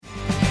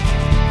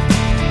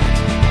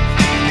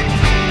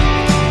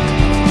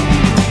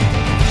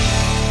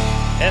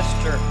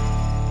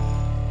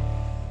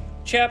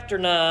chapter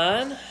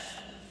 9.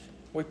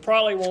 We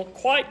probably won't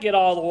quite get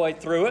all the way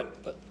through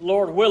it, but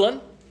Lord willing,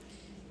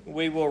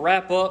 we will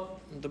wrap up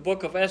the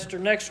book of Esther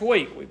next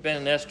week. We've been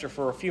in Esther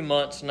for a few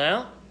months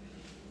now,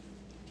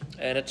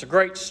 and it's a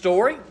great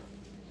story.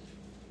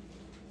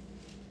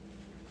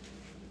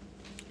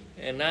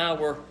 And now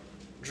we're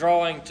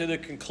drawing to the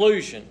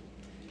conclusion.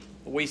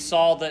 We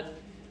saw that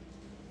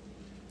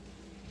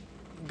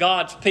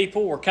God's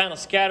people were kind of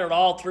scattered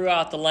all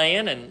throughout the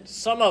land, and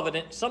some of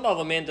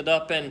them ended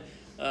up in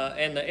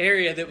the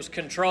area that was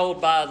controlled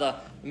by the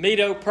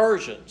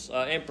Medo-Persians,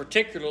 and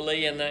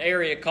particularly in the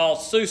area called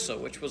Susa,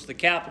 which was the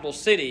capital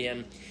city.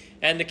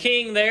 And the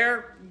king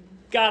there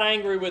got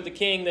angry with the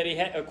queen that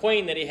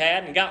he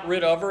had, and got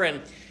rid of her,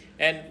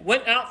 and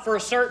went out for a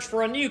search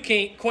for a new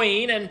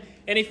queen, and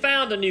he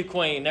found a new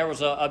queen. There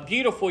was a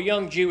beautiful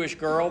young Jewish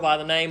girl by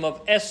the name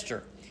of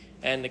Esther.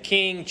 And the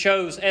king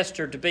chose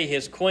Esther to be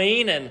his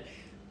queen, and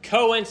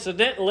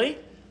coincidentally,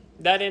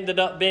 that ended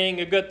up being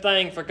a good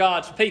thing for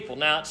God's people.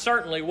 Now, it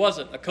certainly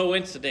wasn't a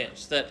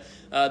coincidence that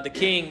the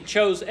king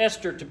chose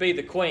Esther to be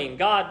the queen.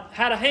 God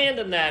had a hand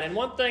in that, and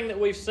one thing that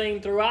we've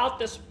seen throughout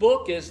this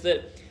book is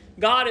that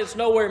God is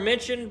nowhere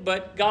mentioned,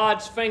 but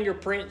God's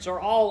fingerprints are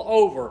all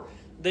over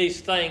these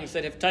things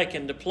that have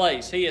taken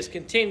place. He has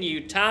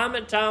continued time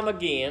and time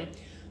again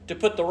to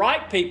put the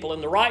right people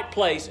in the right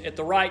place at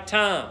the right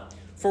time.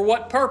 For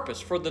what purpose?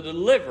 For the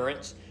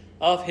deliverance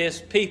of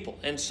his people.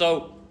 And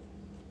so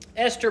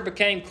Esther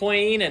became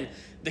queen, and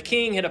the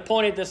king had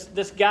appointed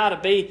this guy to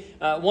be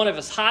one of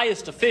his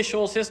highest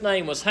officials. His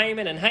name was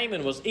Haman, and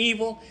Haman was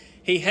evil.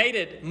 He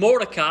hated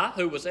Mordecai,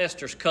 who was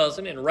Esther's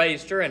cousin and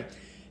raised her, and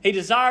he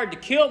desired to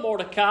kill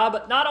Mordecai,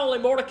 but not only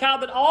Mordecai,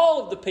 but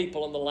all of the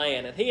people in the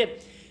land. And he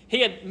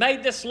had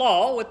made this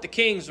law with the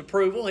king's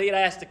approval. He had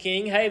asked the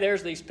king, hey,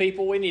 there's these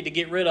people, we need to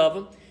get rid of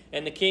them.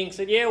 And the king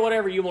said, yeah,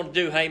 whatever you want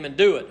to do, Haman,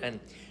 do it. And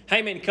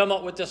Haman come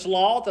up with this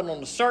law that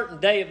on a certain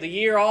day of the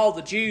year, all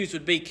the Jews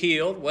would be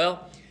killed.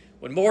 Well,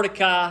 when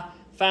Mordecai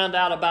found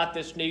out about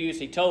this news,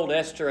 he told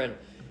Esther, and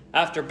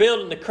after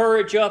building the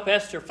courage up,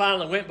 Esther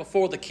finally went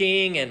before the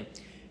king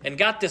and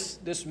got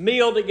this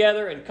meal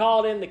together and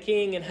called in the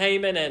king and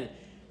Haman, and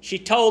she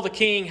told the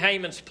king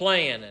Haman's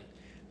plan. And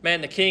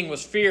man, the king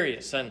was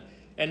furious. And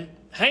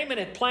Haman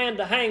had planned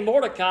to hang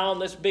Mordecai on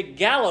this big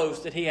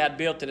gallows that he had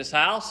built at his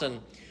house.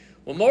 And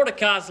well,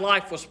 Mordecai's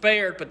life was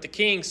spared, but the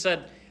king said,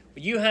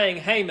 well, you hang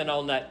Haman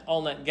on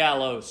that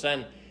gallows.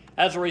 And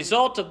as a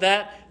result of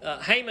that,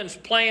 Haman's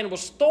plan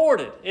was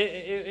thwarted.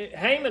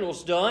 Haman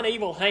was done,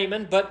 evil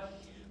Haman, but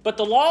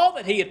the law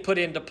that he had put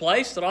into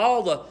place, that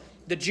all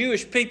the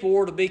Jewish people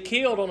were to be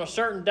killed on a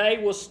certain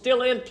day, was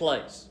still in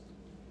place.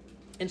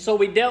 And so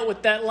we dealt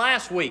with that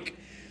last week.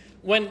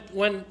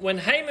 When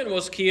Haman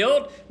was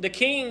killed, the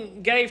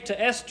king gave to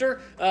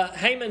Esther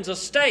Haman's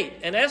estate,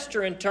 and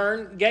Esther in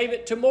turn gave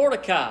it to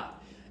Mordecai.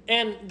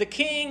 And the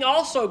king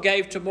also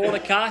gave to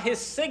Mordecai his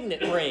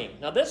signet ring.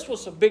 Now this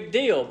was a big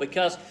deal,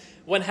 because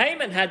when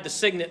Haman had the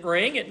signet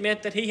ring, it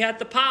meant that he had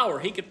the power.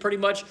 He could pretty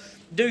much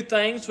do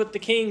things with the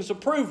king's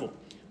approval.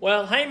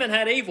 Well, Haman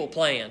had evil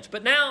plans,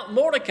 but now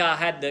Mordecai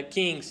had the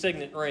king's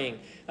signet ring,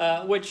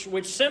 which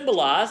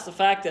symbolized the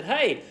fact that,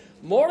 hey,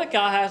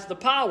 Mordecai has the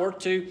power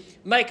to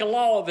make a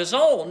law of his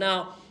own.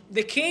 Now,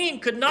 the king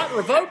could not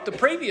revoke the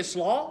previous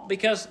law,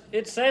 because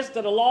it says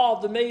that a law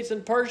of the Medes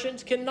and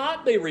Persians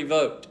cannot be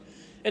revoked.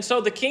 And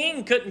so the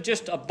king couldn't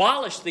just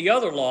abolish the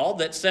other law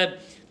that said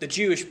the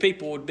Jewish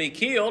people would be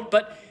killed,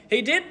 but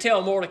he did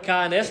tell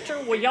Mordecai and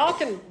Esther, well, y'all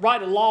can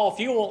write a law if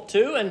you want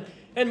to,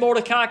 and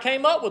Mordecai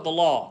came up with the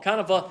law, kind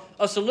of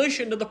a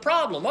solution to the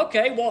problem.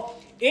 Okay, well,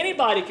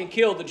 anybody can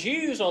kill the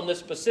Jews on this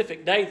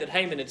specific day that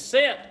Haman had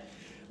set,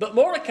 but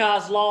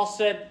Mordecai's law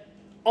said,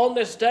 on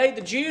this day,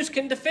 the Jews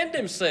can defend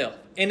themselves.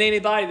 And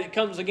anybody that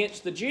comes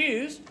against the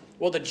Jews,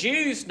 well, the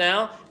Jews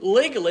now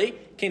legally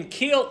can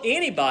kill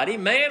anybody,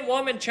 man,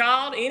 woman,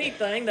 child,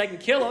 anything. They can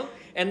kill them,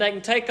 and they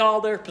can take all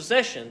their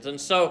possessions.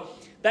 And so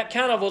that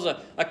kind of was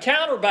a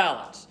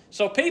counterbalance.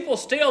 So people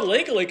still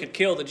legally could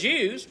kill the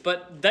Jews,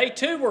 but they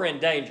too were in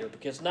danger,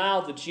 because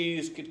now the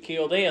Jews could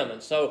kill them.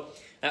 And so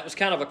that was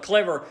kind of a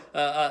clever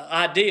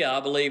idea,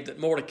 I believe, that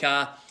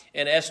Mordecai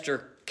and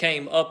Esther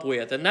came up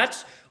with. And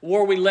that's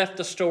where we left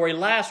the story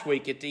last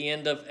week at the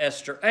end of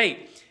Esther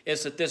 8,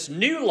 is that this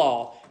new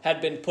law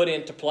had been put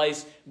into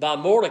place by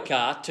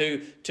Mordecai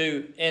to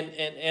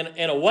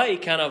in a way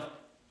kind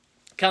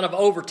of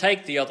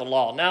overtake the other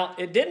law. Now,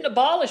 it didn't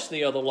abolish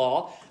the other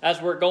law,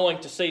 as we're going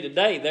to see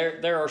today.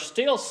 There are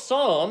still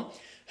some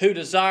who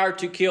desire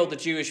to kill the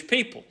Jewish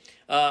people.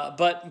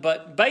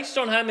 But based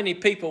on how many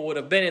people would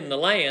have been in the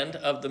land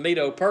of the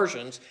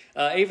Medo-Persians,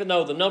 even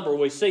though the number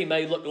we see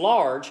may look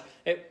large,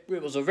 it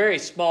was a very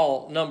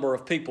small number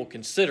of people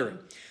considering.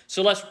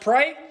 So let's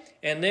pray,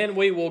 and then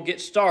we will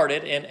get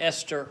started in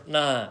Esther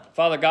 9.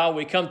 Father God,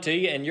 we come to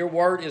you, and your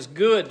word is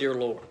good, dear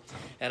Lord.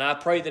 And I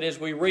pray that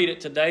as we read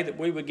it today, that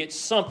we would get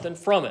something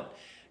from it.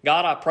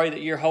 God, I pray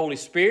that your Holy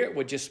Spirit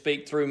would just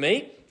speak through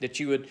me, that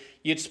you'd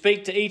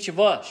speak to each of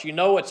us. You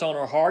know what's on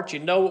our hearts. You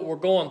know what we're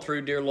going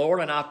through, dear Lord,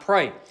 and I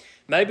pray,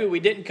 Maybe we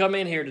didn't come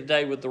in here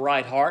today with the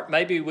right heart.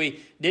 Maybe we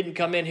didn't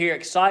come in here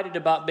excited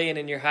about being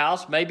in your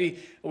house. Maybe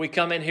we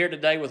come in here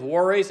today with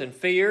worries and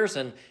fears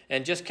and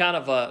just kind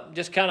of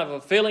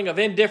a feeling of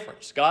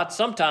indifference. God,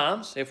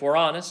 sometimes, if we're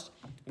honest,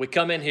 we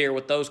come in here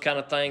with those kind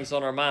of things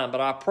on our mind.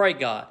 But I pray,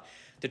 God,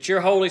 that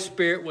your Holy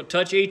Spirit would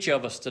touch each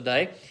of us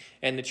today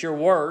and that your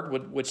word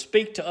would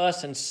speak to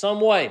us in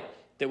some way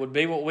that would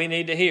be what we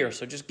need to hear.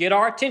 So just get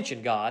our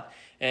attention, God,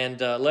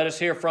 and let us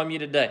hear from you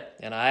today.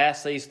 And I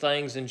ask these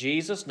things in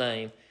Jesus'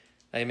 name.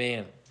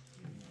 Amen.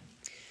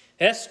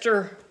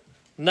 Esther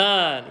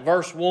 9,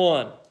 verse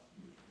 1.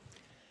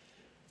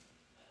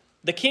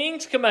 The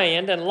king's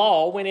command and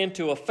law went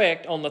into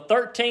effect on the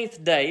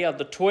 13th day of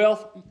the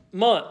 12th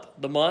month,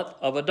 the month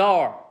of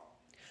Adar.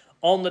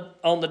 On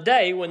the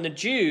day when the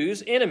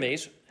Jews'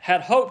 enemies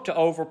had hoped to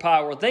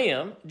overpower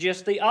them,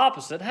 just the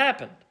opposite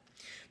happened.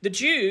 The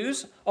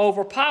Jews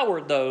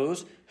overpowered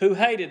those who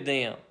hated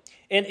them.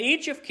 In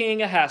each of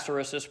King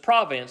Ahasuerus'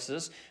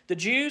 provinces, the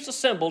Jews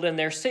assembled in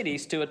their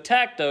cities to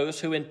attack those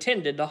who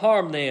intended to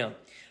harm them.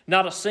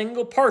 Not a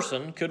single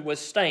person could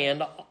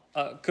withstand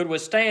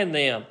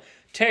them.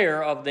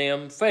 Terror of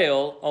them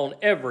fell on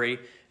every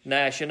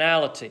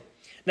nationality.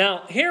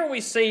 Now, here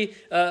we see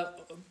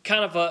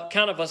kind of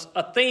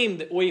a theme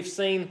that we've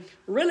seen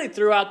really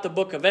throughout the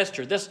book of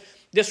Esther.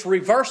 This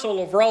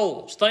reversal of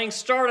roles. Things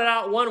started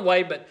out one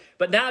way,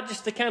 but now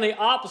just the kind of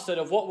opposite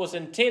of what was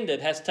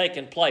intended has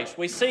taken place.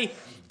 We see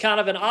kind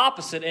of an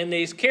opposite in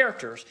these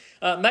characters.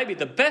 Maybe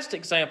the best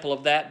example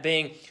of that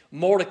being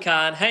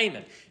Mordecai and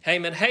Haman.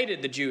 Haman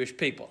hated the Jewish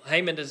people.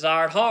 Haman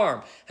desired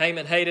harm.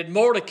 Haman hated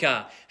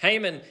Mordecai.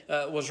 Haman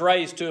was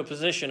raised to a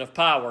position of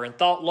power and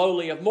thought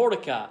lowly of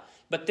Mordecai.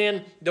 But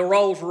then the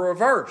roles were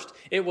reversed.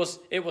 It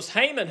was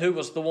Haman who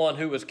was the one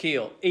who was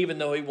killed, even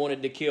though he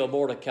wanted to kill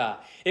Mordecai.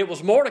 It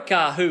was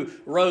Mordecai who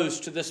rose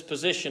to this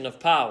position of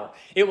power.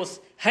 It was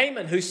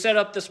Haman who set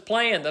up this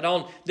plan that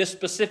on this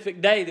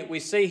specific day that we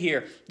see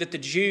here, that the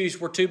Jews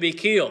were to be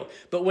killed.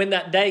 But when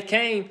that day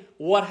came,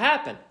 what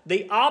happened?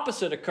 The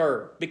opposite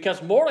occurred,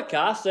 because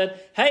Mordecai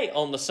said, hey,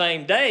 on the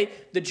same day,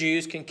 the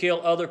Jews can kill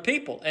other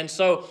people. And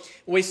so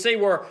we see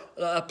where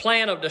a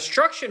plan of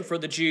destruction for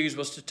the Jews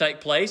was to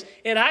take place.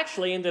 It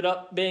actually ended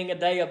up being a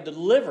day of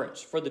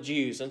deliverance for the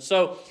Jews. And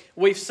so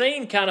we've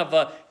seen kind of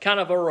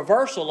a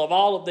reversal of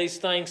all of these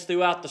things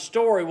throughout the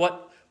story.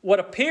 What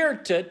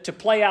appeared to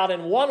play out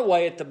in one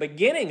way at the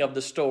beginning of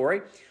the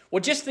story, well,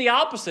 just the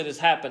opposite has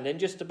happened in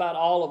just about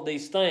all of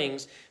these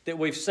things that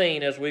we've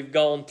seen as we've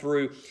gone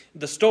through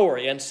the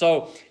story. And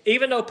so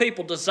even though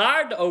people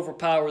desired to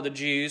overpower the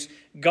Jews,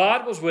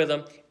 God was with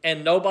them,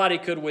 and nobody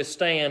could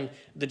withstand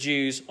the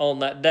Jews on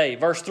that day.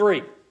 Verse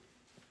 3,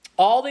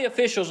 all the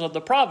officials of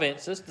the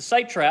provinces, the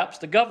satraps,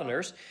 the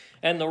governors,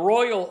 and the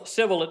royal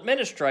civil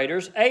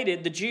administrators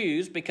aided the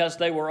Jews because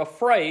they were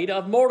afraid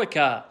of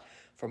Mordecai.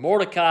 For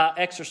Mordecai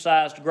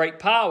exercised great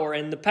power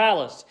in the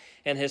palace,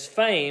 and his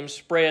fame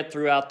spread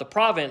throughout the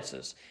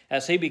provinces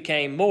as he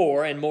became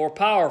more and more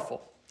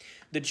powerful.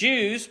 The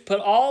Jews put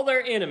all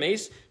their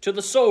enemies to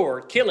the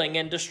sword, killing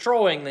and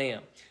destroying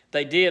them.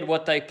 They did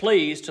what they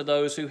pleased to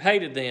those who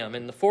hated them.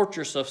 In the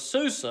fortress of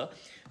Susa,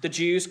 the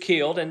Jews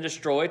killed and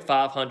destroyed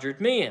 500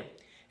 men,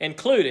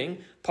 including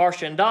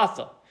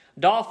Parshandatha,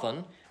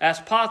 Dalphon,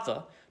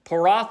 Aspatha,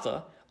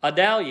 Poratha,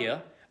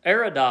 Adalia,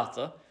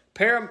 Aridatha,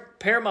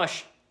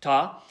 Parmashta,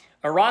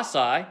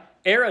 Arasai,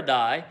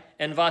 Aradai,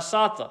 and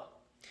Vasatha.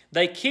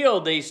 They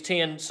killed these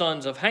 10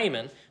 sons of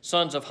Haman,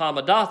 sons of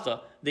Hamadatha,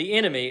 the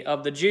enemy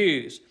of the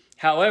Jews.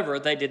 However,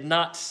 they did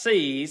not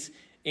seize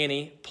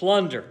any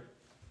plunder.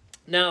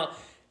 Now,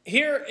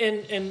 here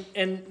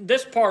in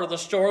this part of the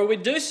story, we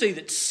do see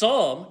that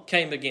some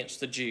came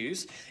against the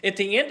Jews. At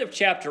the end of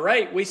chapter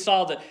 8, we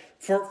saw that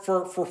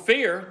for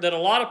fear that a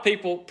lot of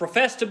people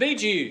professed to be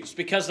Jews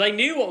because they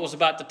knew what was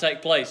about to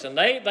take place, and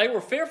they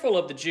were fearful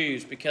of the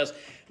Jews because,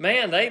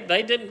 man,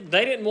 they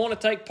didn't want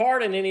to take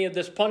part in any of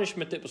this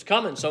punishment that was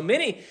coming. So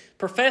many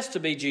professed to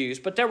be Jews,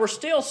 but there were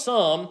still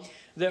some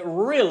that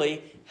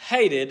really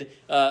hated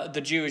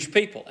the Jewish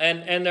people.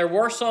 And there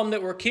were some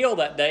that were killed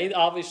that day,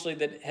 obviously,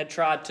 that had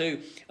tried to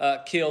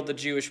kill the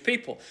Jewish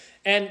people.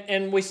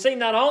 And we see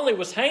not only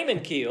was Haman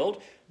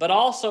killed, but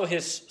also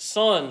his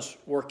sons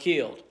were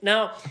killed.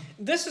 Now,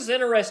 this is an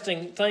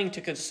interesting thing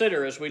to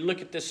consider as we look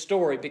at this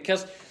story,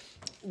 because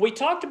we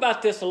talked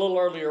about this a little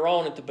earlier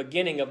on at the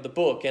beginning of the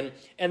book,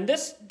 and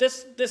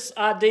this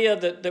idea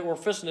that we're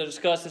fixing to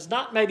discuss is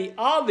not maybe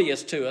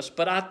obvious to us,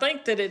 but I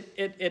think that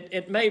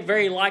it may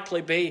very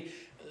likely be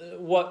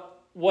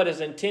what is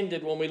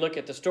intended when we look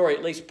at the story,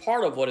 at least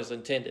part of what is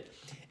intended.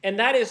 And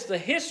that is the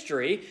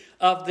history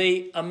of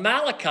the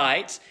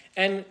Amalekites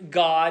and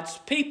God's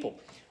people.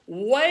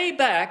 Way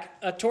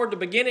back toward the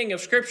beginning of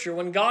Scripture,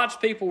 when God's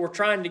people were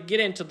trying to get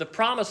into the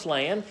Promised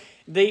Land,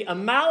 the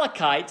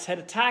Amalekites had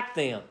attacked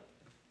them.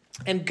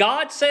 And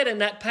God said in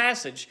that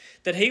passage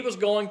that He was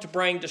going to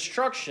bring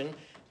destruction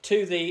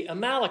to the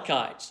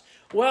Amalekites.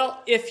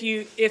 Well, if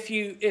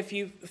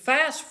you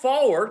fast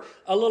forward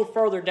a little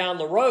further down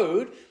the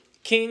road,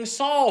 King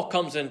Saul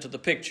comes into the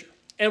picture.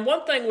 And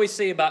one thing we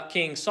see about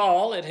King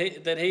Saul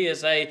that he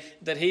is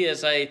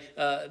a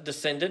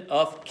descendant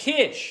of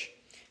Kish.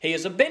 He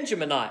is a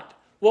Benjaminite.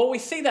 Well, we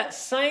see that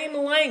same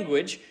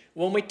language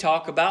when we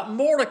talk about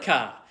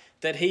Mordecai,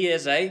 that he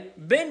is a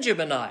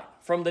Benjaminite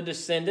from the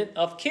descendant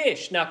of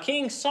Kish. Now,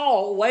 King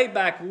Saul, way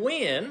back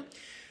when,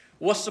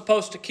 was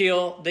supposed to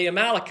kill the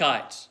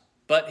Amalekites,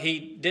 but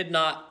he did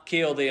not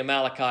kill the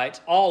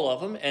Amalekites, all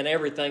of them, and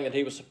everything that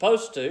he was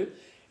supposed to.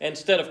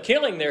 Instead of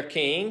killing their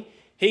king,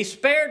 he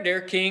spared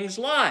their king's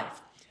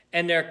life.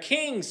 And their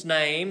king's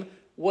name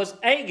was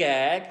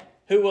Agag,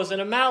 who was an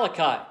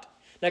Amalekite.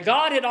 Now,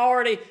 God had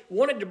already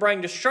wanted to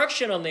bring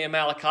destruction on the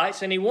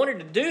Amalekites, and he wanted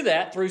to do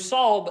that through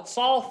Saul, but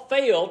Saul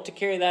failed to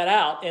carry that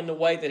out in the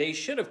way that he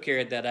should have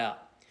carried that out.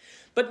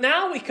 But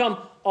now we come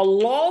a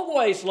long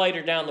ways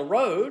later down the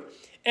road,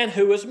 and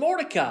who is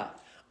Mordecai?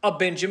 A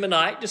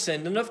Benjaminite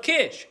descendant of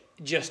Kish,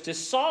 just as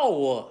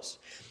Saul was.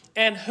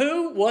 And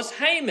who was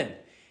Haman?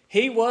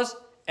 He was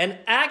an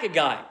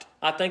Agagite.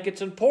 I think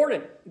it's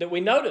important that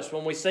we notice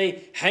when we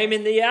see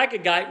Haman the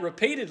Agagite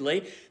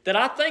repeatedly, that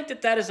I think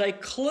that is a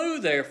clue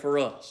there for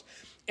us.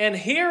 And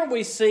here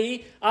we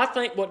see, I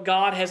think, what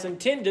God has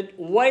intended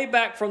way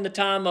back from the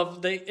time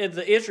of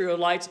the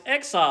Israelites'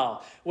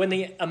 exile, when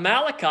the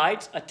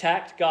Amalekites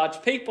attacked God's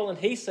people, and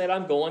he said,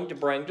 I'm going to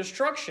bring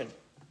destruction.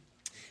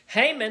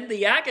 Haman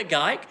the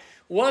Agagite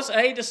was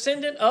a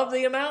descendant of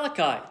the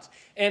Amalekites.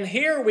 And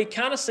here we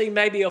kind of see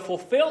maybe a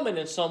fulfillment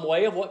in some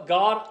way of what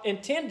God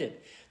intended,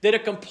 that a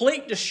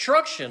complete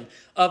destruction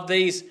of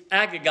these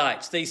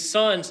Agagites, these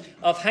sons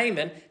of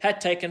Haman,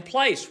 had taken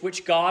place,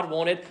 which God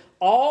wanted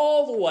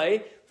all the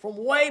way from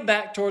way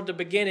back toward the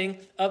beginning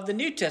of the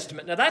New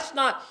Testament. Now, that's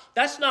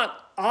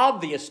not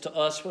obvious to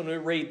us when we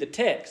read the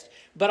text,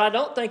 but I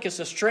don't think it's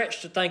a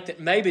stretch to think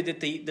that maybe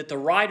that the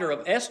writer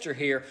of Esther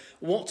here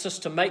wants us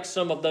to make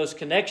some of those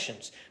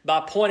connections by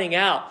pointing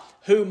out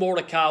who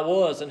Mordecai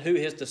was and who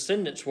his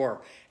descendants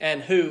were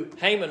and who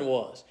Haman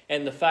was,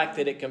 and the fact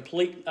that it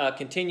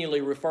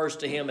continually refers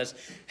to him as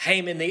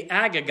Haman the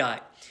Agagite.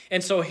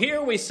 And so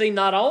here we see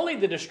not only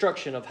the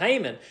destruction of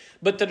Haman,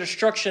 but the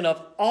destruction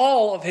of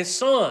all of his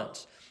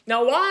sons.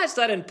 Now, why is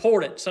that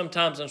important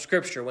sometimes in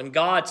Scripture when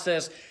God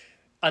says,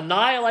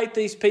 annihilate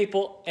these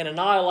people and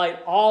annihilate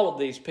all of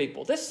these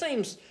people? This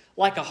seems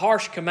like a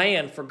harsh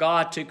command for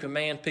God to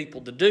command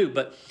people to do.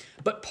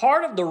 But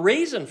part of the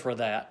reason for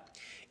that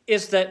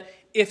is that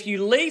if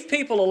you leave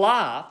people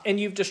alive and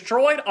you've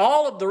destroyed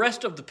all of the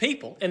rest of the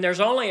people, and there's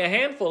only a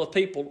handful of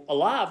people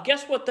alive,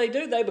 guess what they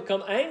do? They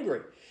become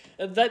angry.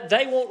 That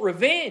they want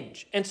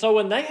revenge. And so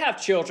when they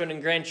have children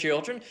and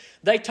grandchildren,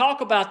 they talk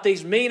about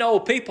these mean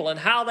old people and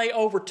how they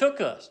overtook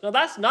us. Now,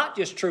 that's not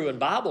just true in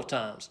Bible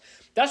times.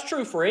 That's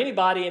true for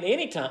anybody in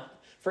any time.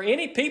 For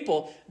any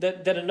people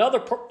that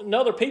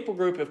another people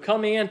group have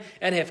come in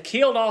and have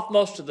killed off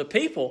most of the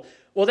people,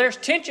 well, there's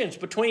tensions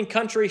between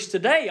countries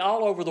today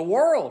all over the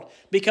world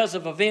because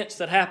of events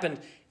that happened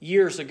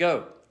years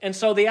ago. And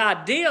so the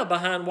idea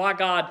behind why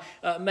God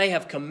may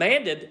have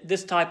commanded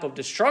this type of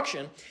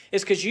destruction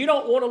is because you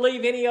don't want to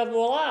leave any of them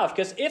alive.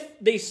 Because if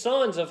these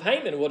sons of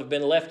Haman would have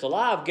been left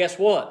alive, guess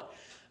what?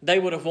 They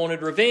would have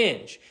wanted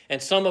revenge.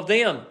 And some of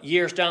them,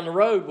 years down the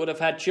road, would have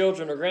had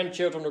children or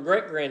grandchildren or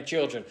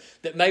great-grandchildren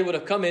that may would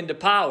have come into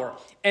power.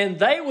 And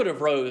they would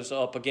have rose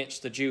up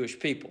against the Jewish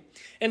people.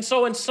 And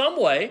so in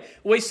some way,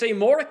 we see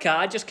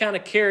Mordecai just kind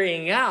of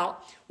carrying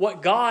out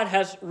what God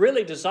has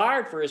really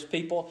desired for his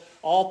people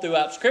all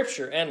throughout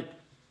Scripture. And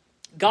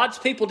God's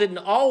people didn't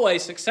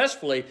always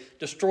successfully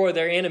destroy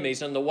their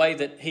enemies in the way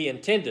that he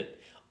intended.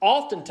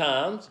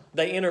 Oftentimes,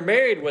 they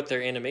intermarried with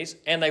their enemies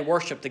and they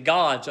worshiped the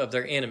gods of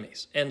their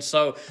enemies. And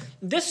so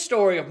this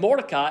story of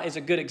Mordecai is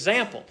a good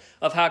example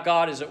of how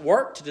God is at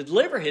work to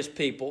deliver his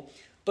people,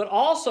 but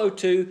also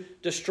to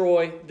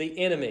destroy the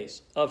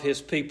enemies of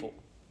his people.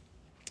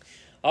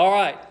 All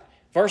right,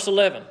 verse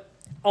 11.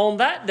 On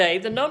that day,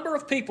 the number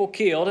of people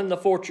killed in the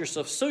fortress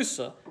of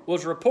Susa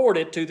was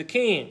reported to the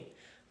king.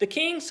 The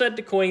king said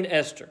to Queen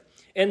Esther,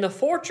 in the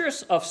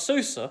fortress of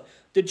Susa,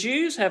 the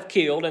Jews have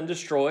killed and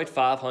destroyed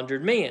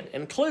 500 men,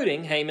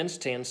 including Haman's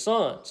 10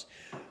 sons.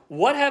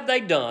 What have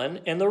they done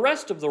in the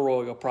rest of the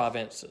royal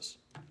provinces?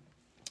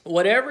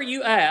 Whatever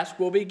you ask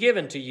will be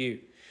given to you.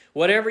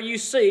 Whatever you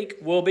seek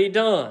will be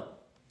done.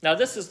 Now,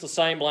 this is the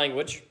same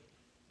language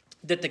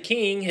that the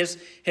king has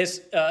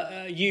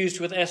used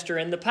with Esther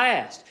in the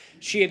past.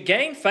 She had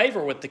gained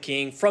favor with the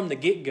king from the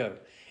get-go.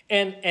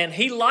 And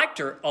he liked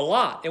her a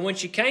lot. And when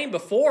she came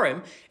before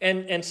him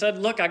and said,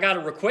 look, I got a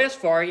request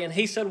for you. And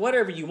he said,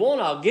 whatever you want,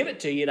 I'll give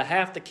it to you to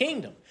half the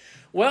kingdom.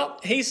 Well,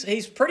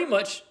 he's pretty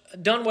much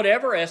done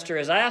whatever Esther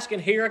is asking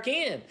here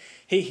again.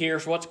 He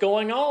hears what's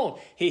going on.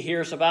 He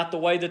hears about the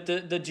way that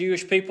the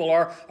Jewish people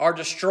are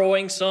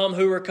destroying some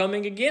who are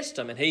coming against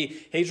them. And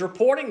he's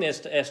reporting this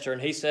to Esther.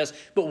 And he says,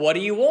 but what do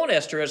you want,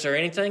 Esther? Is there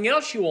anything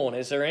else you want?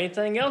 Is there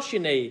anything else you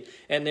need?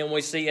 And then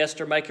we see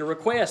Esther make a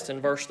request in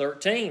verse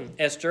 13.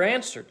 Esther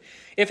answered,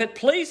 if it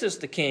pleases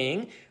the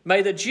king,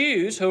 may the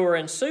Jews who are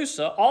in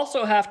Susa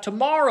also have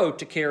tomorrow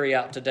to carry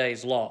out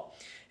today's law.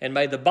 and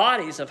may the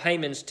bodies of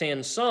Haman's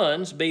 10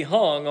 sons be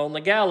hung on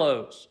the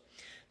gallows.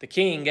 The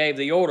king gave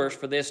the orders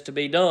for this to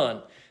be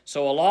done.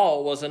 So a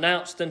law was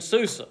announced in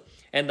Susa,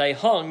 and they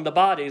hung the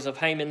bodies of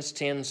Haman's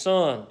 10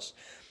 sons.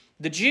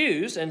 The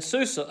Jews in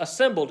Susa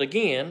assembled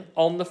again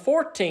on the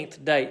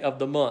 14th day of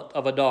the month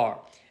of Adar,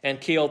 and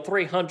killed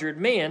 300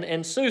 men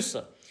in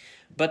Susa,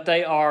 but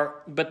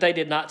they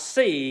did not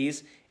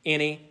seize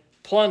any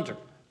plunder.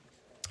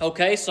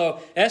 Okay,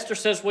 so Esther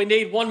says we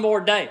need one more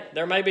day.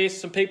 There may be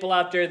some people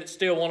out there that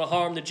still want to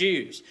harm the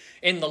Jews.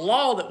 In the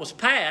law that was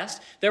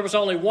passed, there was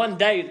only one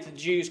day that the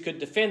Jews could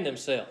defend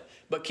themselves.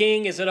 But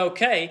king, is it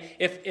okay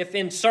if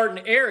in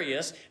certain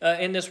areas,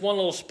 in this one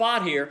little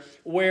spot here,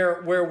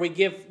 where we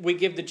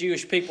give the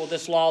Jewish people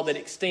this law that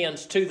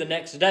extends to the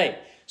next day?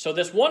 So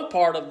this one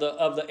part of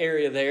the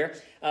area there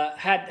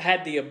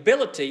had the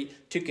ability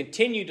to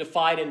continue to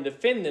fight and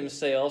defend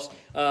themselves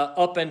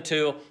up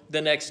until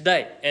the next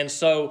day, and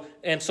so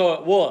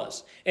it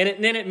was.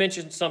 And then it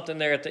mentions something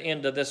there at the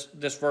end of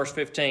this verse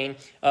 15.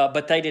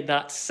 But they did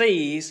not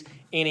seize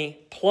any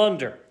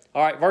plunder.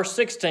 All right, verse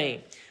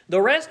 16.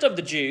 The rest of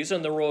the Jews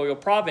in the royal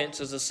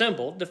provinces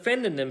assembled,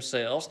 defending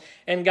themselves,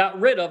 and got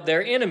rid of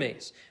their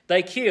enemies.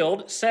 They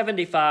killed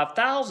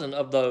 75,000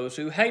 of those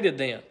who hated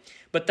them,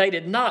 but they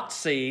did not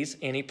seize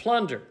any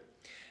plunder.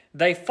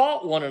 They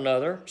fought on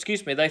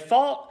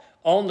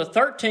the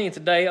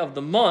 13th day of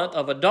the month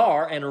of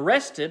Adar and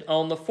rested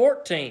on the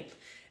 14th,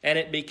 and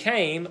it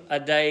became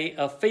a day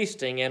of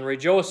feasting and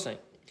rejoicing.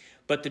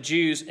 But the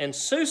Jews in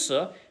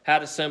Susa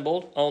had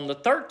assembled on the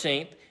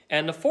 13th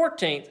and the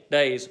 14th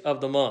days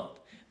of the month.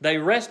 They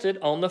rested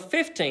on the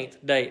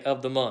 15th day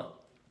of the month,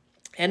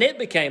 and it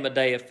became a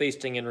day of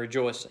feasting and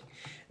rejoicing.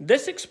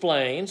 This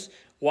explains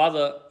why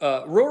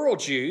the rural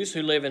Jews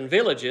who live in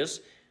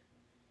villages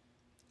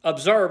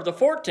observe the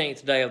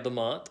 14th day of the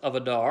month of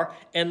Adar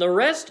and the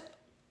rest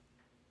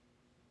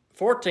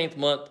 14th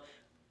month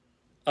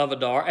of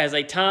Adar as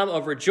a time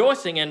of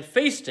rejoicing and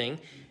feasting.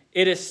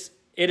 It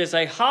is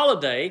a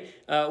holiday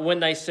when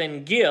they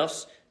send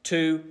gifts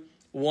to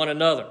one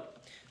another.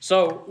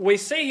 So we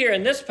see here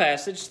in this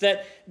passage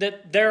that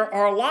there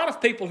are a lot of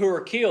people who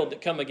are killed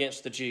that come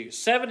against the Jews.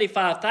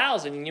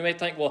 75,000, and you may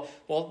think,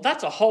 well,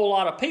 that's a whole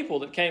lot of people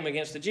that came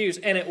against the Jews,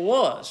 and it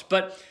was.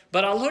 But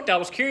I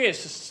was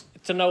curious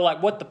to know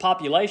like what the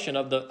population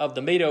of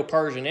the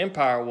Medo-Persian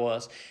Empire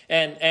was,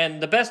 and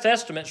the best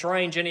estimates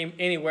range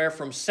anywhere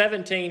from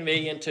 17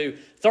 million to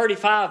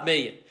 35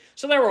 million.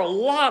 So there were a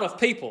lot of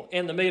people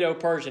in the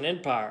Medo-Persian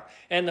Empire.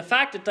 And the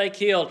fact that they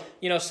killed,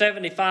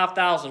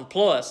 75,000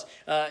 plus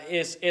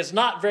is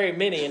not very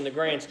many in the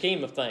grand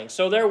scheme of things.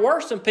 So there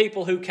were some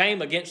people who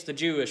came against the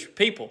Jewish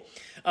people.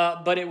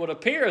 But it would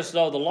appear as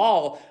though the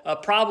law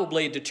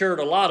probably deterred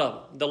a lot of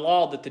them, the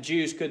law that the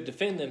Jews could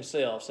defend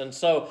themselves. And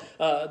so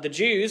the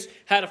Jews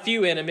had a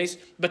few enemies,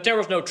 but there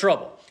was no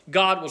trouble.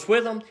 God was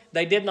with them.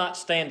 They did not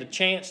stand a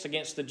chance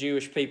against the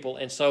Jewish people.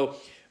 And so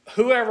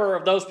whoever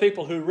of those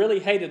people who really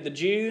hated the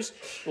Jews,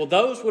 well,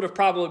 those would have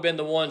probably been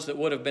the ones that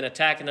would have been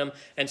attacking them.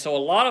 And so a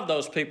lot of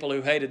those people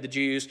who hated the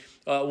Jews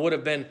would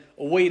have been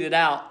weeded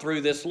out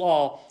through this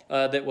law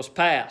that was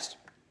passed.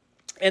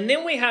 And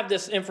then we have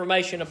this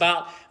information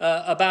about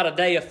a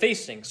day of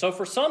feasting. So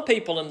for some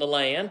people in the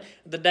land,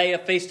 the day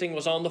of feasting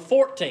was on the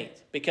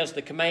 14th because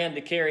the command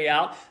to carry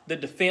out the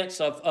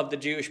defense of the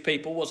Jewish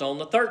people was on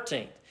the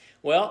 13th.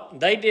 Well,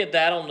 they did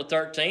that on the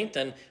 13th,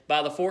 and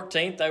by the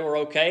 14th they were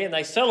okay, and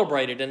they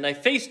celebrated and they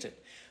feasted.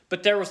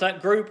 But there was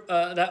that group,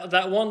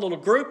 that one little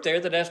group there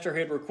that Esther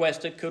had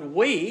requested, could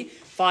we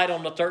fight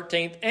on the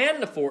 13th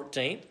and the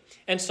 14th?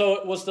 And so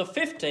it was the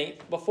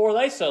 15th before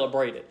they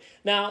celebrated.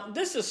 Now,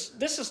 this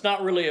is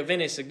not really of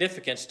any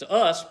significance to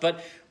us,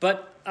 but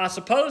I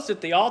suppose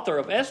that the author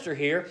of Esther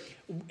here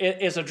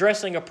is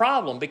addressing a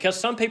problem, because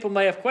some people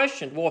may have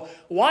questioned, well,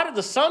 why did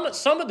some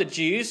of the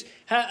Jews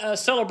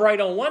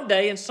celebrate on one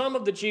day and some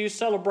of the Jews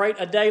celebrate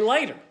a day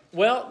later?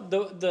 Well,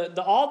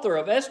 the author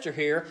of Esther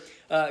here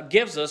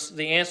gives us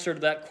the answer to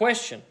that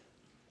question.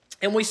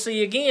 And we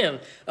see again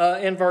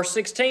in verse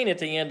 16 at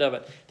the end of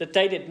it that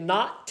they did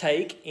not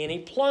take any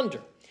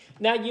plunder.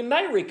 Now, you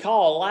may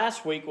recall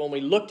last week when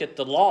we looked at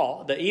the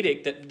law, the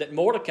edict that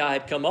Mordecai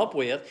had come up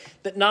with,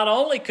 that not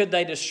only could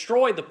they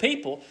destroy the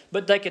people,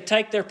 but they could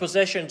take their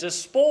possessions as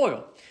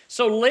spoil.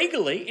 So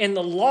legally, in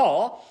the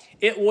law,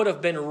 it would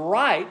have been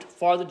right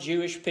for the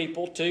Jewish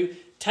people to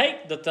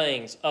take the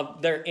things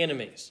of their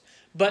enemies.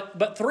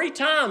 But 3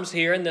 times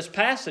here in this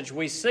passage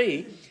we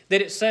see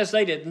that it says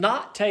they did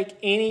not take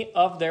any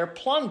of their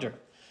plunder.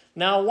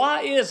 Now,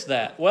 why is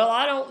that? Well,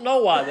 I don't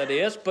know why that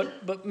is,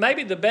 but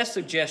maybe the best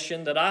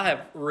suggestion that I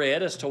have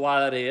read as to why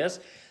that is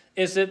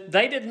that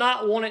they did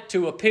not want it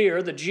to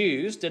appear, the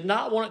Jews did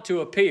not want it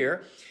to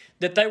appear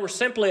that they were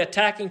simply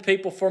attacking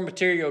people for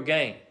material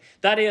gain.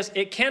 That is,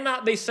 it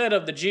cannot be said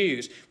of the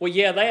Jews, well,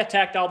 yeah, they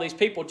attacked all these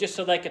people just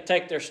so they could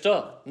take their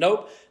stuff.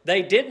 Nope,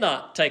 they did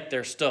not take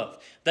their stuff.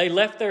 They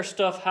left their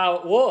stuff how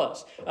it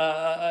was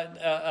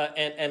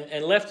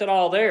and left it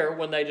all there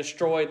when they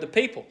destroyed the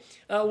people.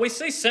 We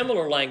see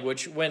similar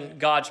language when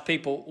God's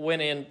people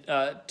went in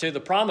to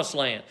the Promised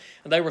Land.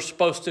 They were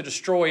supposed to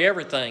destroy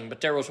everything, but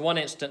there was one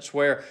instance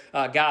where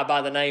a guy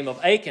by the name of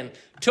Achan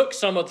took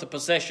some of the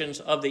possessions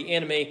of the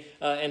enemy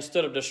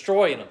instead of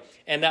destroying them.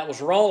 And that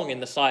was wrong in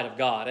the sight of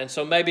God. And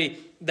so maybe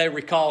they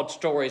recalled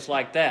stories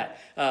like that.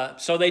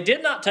 So they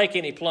did not take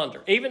any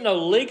plunder. Even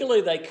though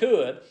legally they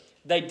could,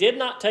 they did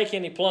not take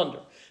any plunder.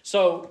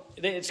 So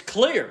it's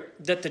clear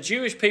that the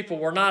Jewish people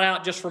were not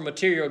out just for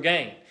material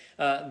gain.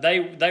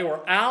 They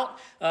were out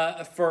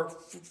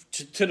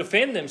to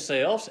defend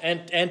themselves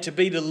and to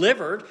be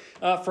delivered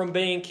from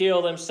being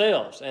killed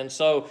themselves. And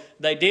so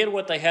they did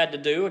what they had to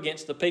do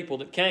against the people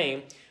that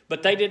came,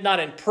 but they did not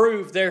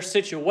improve their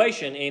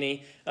situation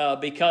any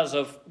because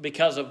of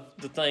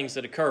the things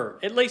that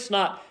occurred. At least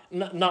not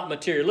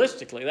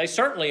materialistically. They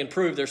certainly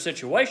improved their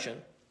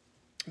situation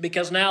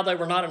because now they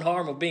were not in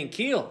harm of being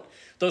killed.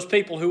 Those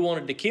people who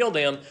wanted to kill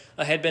them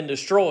had been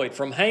destroyed,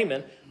 from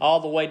Haman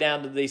all the way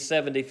down to these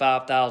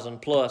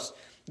 75,000 plus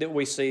that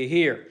we see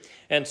here.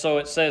 And so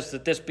it says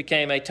that this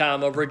became a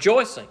time of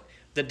rejoicing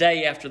the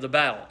day after the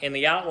battle. In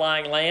the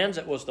outlying lands,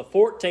 it was the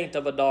 14th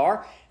of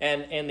Adar,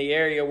 and in the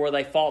area where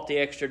they fought the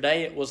extra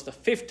day, it was the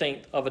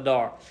 15th of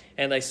Adar.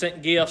 And they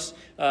sent gifts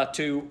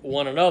to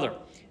one another.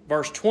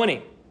 Verse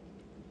 20.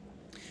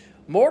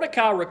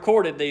 Mordecai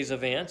recorded these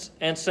events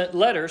and sent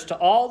letters to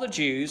all the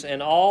Jews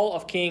and all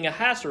of King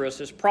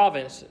Ahasuerus'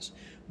 provinces,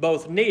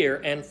 both near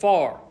and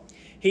far.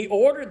 He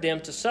ordered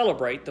them to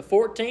celebrate the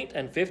 14th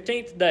and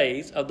 15th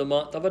days of the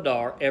month of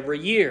Adar every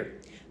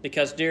year,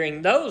 because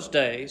during those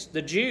days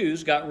the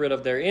Jews got rid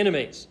of their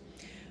enemies.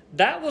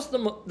 That was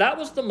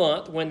the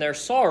month when their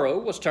sorrow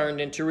was turned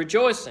into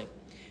rejoicing,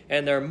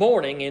 and their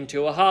mourning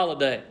into a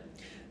holiday.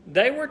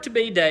 They were to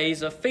be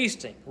days of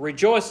feasting,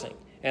 rejoicing,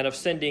 and of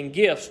sending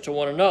gifts to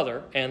one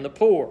another and the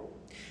poor.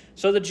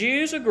 So the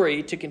Jews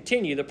agreed to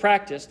continue the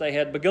practice they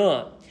had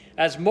begun,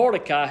 as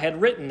Mordecai had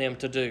written them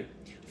to do.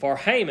 For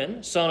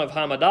Haman, son of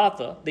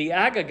Hammedatha, the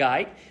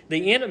Agagite,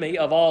 the enemy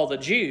of all the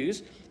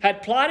Jews,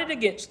 had plotted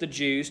against the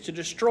Jews to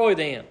destroy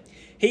them.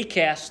 He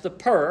cast the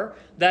pur,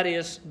 that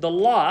is, the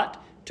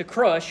lot, to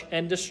crush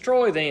and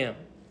destroy them.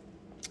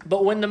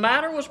 But when the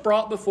matter was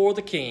brought before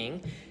the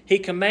king, he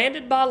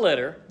commanded by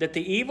letter that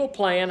the evil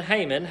plan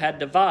Haman had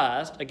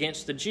devised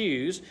against the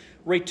Jews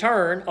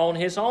return on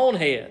his own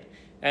head,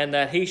 and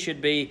that he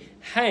should be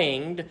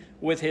hanged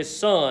with his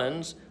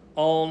sons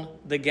on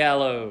the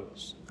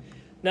gallows.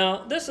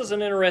 Now, this is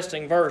an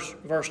interesting verse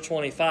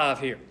 25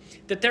 here,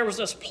 that there was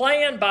this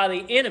plan by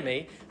the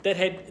enemy that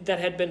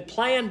had been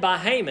planned by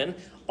Haman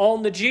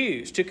on the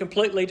Jews to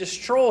completely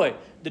destroy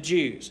the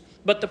Jews.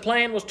 But the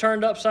plan was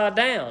turned upside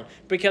down,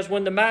 because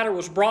when the matter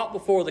was brought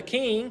before the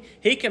king,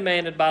 he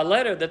commanded by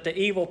letter that the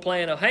evil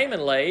plan of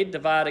Haman laid,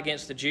 divide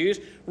against the Jews,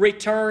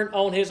 return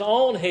on his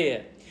own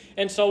head.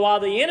 And so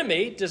while the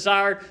enemy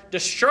desired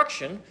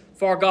destruction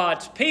for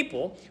God's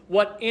people,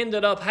 what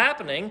ended up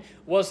happening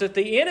was that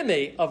the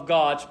enemy of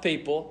God's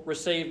people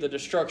received the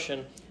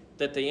destruction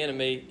that the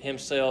enemy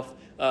himself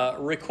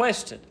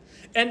requested.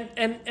 And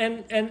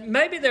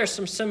maybe there's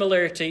some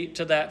similarity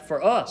to that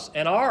for us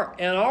in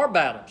our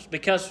battles,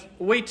 because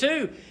we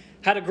too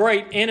had a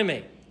great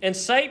enemy in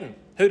Satan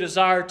who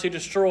desired to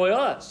destroy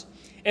us.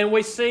 And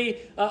we see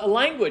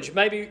language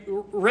maybe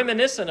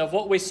reminiscent of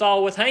what we saw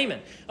with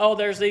Haman. Oh,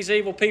 there's these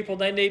evil people,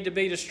 they need to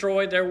be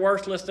destroyed, they're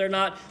worthless, they're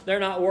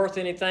not worth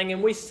anything.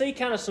 And we see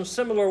kind of some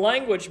similar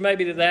language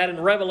maybe to that in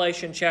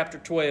Revelation chapter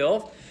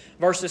 12,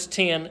 verses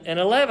 10 and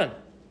 11.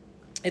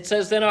 It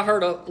says, "Then I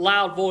heard a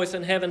loud voice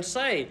in heaven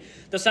say,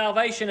 the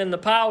salvation and the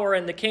power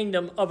and the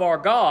kingdom of our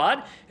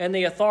God and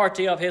the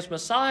authority of his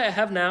Messiah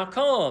have now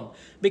come,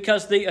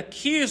 because the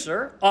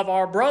accuser of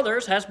our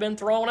brothers has been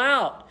thrown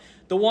out,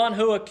 the one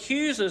who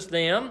accuses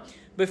them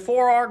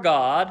before our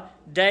God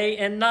day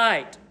and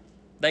night.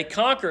 They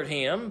conquered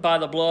him by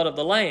the blood of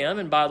the Lamb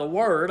and by the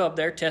word of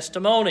their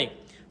testimony,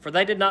 for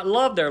they did not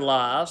love their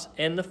lives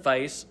in the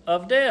face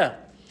of death."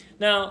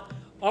 Now,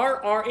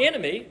 our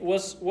enemy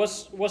was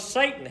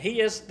Satan.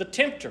 He is the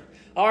tempter.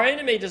 Our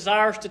enemy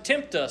desires to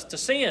tempt us to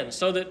sin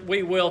so that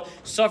we will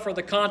suffer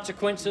the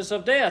consequences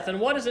of death. And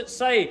what does it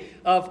say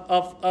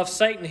of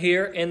Satan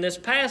here in this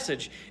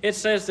passage? It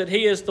says that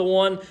he is the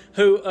one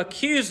who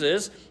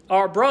accuses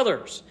our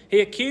brothers. He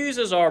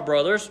accuses our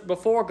brothers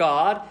before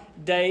God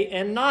day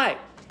and night.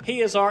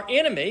 He is our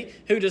enemy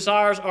who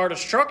desires our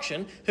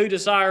destruction, who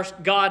desires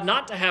God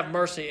not to have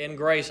mercy and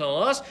grace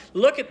on us.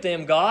 Look at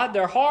them, God.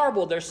 They're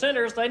horrible. They're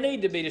sinners. They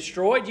need to be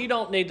destroyed. You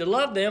don't need to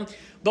love them.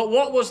 But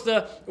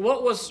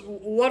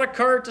what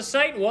occurred to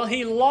Satan? Well,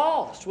 he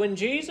lost when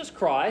Jesus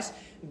Christ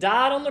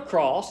died on the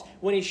cross,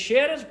 when he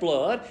shed his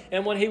blood,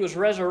 and when he was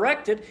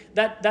resurrected.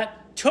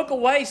 That took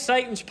away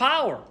Satan's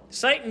power.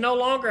 Satan no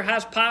longer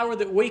has power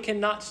that we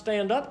cannot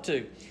stand up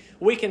to.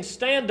 We can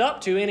stand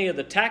up to any of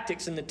the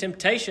tactics and the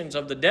temptations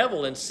of the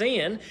devil and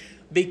sin,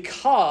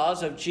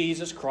 because of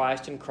Jesus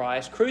Christ and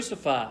Christ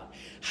crucified.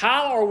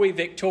 How are we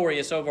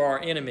victorious over our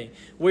enemy?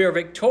 We are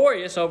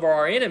victorious over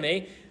our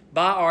enemy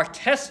by our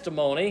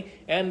testimony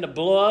and the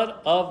blood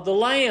of the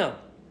Lamb.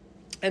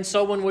 And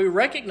so when we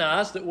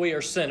recognize that we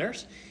are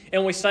sinners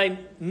and we say,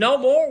 no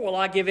more will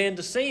I give in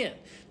to sin,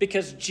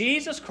 because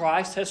Jesus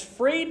Christ has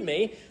freed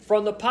me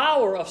from the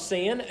power of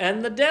sin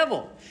and the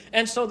devil.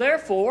 And so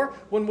therefore,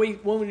 when we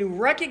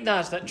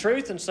recognize that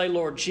truth and say,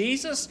 Lord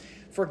Jesus,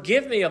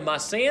 forgive me of my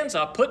sins,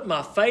 I put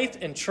my faith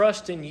and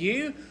trust in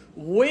you,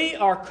 we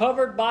are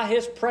covered by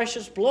His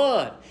precious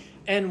blood.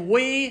 And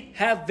we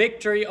have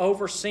victory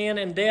over sin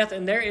and death,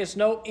 and there is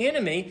no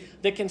enemy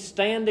that can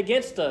stand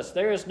against us.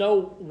 There is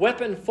no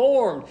weapon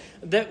formed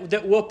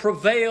that will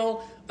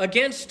prevail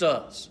against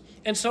us.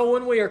 And so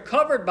when we are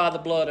covered by the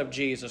blood of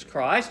Jesus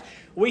Christ,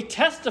 we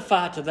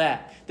testify to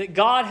that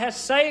God has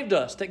saved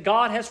us, that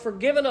God has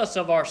forgiven us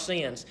of our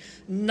sins,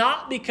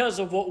 not because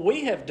of what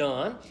we have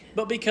done,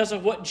 but because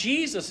of what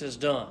Jesus has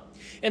done.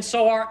 And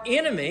so our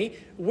enemy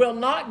will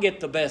not get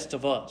the best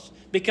of us,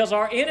 because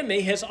our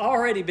enemy has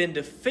already been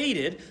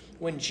defeated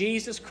when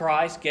Jesus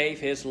Christ gave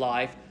His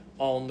life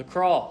on the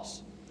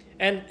cross.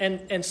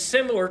 And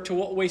similar to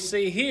what we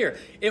see here,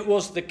 it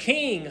was the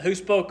king who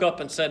spoke up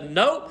and said,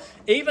 nope,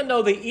 even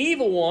though the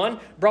evil one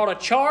brought a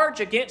charge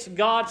against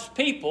God's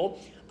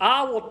people,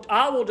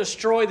 I will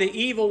destroy the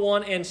evil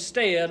one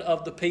instead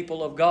of the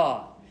people of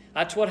God.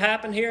 That's what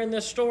happened here in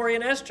this story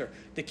in Esther.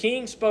 The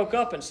king spoke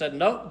up and said,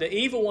 no, the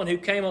evil one who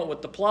came up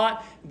with the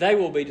plot, they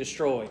will be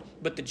destroyed,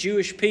 but the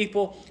Jewish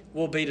people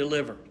will be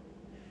delivered.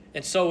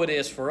 And so it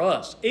is for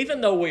us.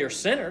 Even though we are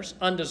sinners,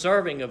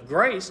 undeserving of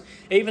grace,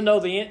 even though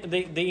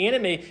the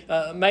enemy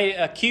may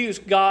accuse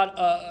God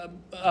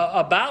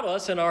about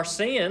us and our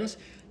sins,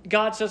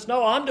 God says,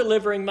 no, I'm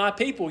delivering my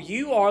people.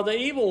 You are the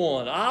evil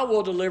one. I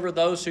will deliver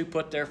those who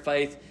put their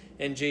faith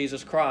in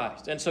Jesus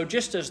Christ. And so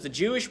just as the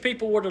Jewish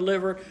people were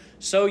delivered,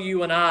 so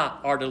you and I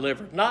are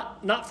delivered.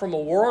 Not from a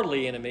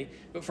worldly enemy,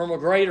 but from a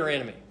greater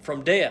enemy,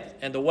 from death,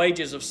 and the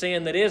wages of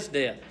sin that is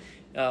death.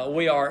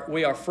 We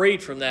are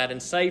freed from that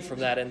and saved from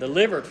that and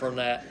delivered from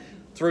that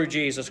through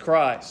Jesus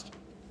Christ.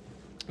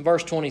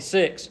 Verse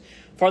 26,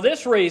 for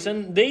this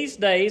reason these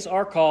days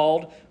are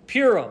called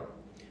Purim,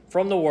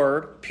 from the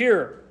word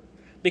pure,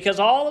 because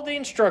all of the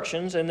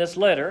instructions in this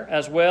letter,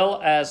 as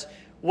well as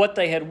what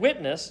they had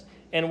witnessed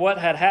and what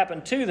had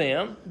happened to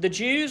them, the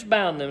Jews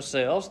bound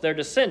themselves, their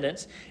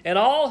descendants, and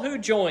all who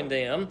joined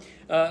them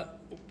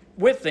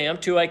with them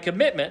to a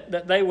commitment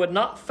that they would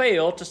not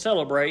fail to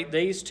celebrate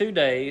these 2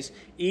 days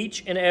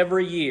each and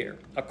every year,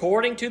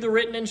 according to the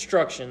written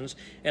instructions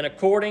and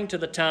according to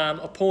the time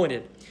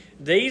appointed.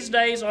 These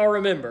days are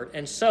remembered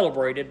and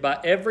celebrated by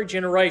every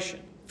generation,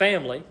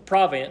 family,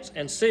 province,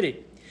 and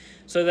city,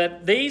 so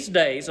that these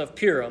days of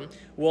Purim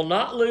will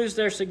not lose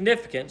their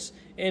significance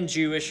in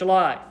Jewish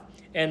life,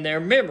 and their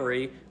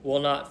memory will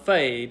not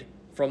fade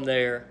from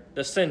their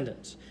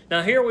descendants.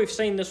 Now here we've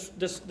seen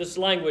this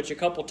language a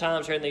couple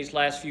times here in these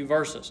last few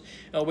verses.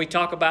 We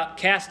talk about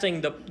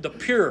casting the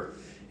pure,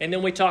 and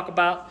then we talk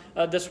about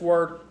this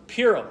word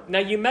Purim. Now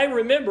you may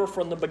remember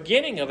from the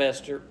beginning of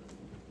Esther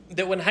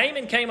that when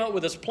Haman came up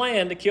with his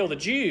plan to kill the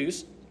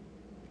Jews,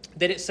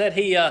 that it said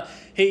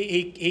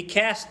he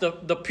cast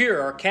the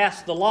pure, or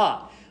cast the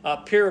lot.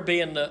 Pure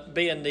being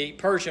the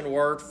Persian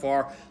word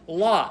for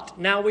lot.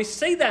 Now we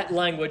see that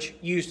language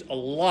used a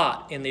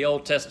lot in the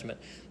Old Testament,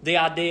 the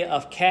idea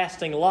of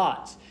casting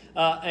lots.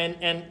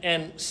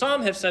 And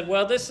some have said,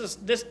 well, this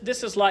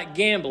is like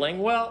gambling.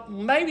 Well,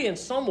 maybe in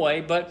some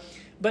way, but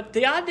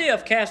the idea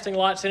of casting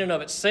lots in and of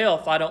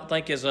itself, I don't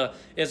think is a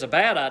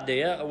bad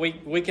idea.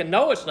 We can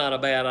know it's not a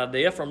bad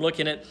idea from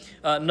looking at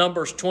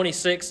Numbers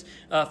 26,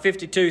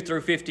 52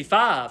 through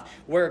 55,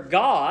 where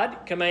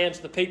God commands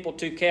the people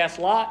to cast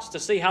lots to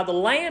see how the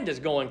land is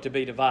going to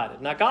be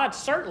divided. Now, God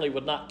certainly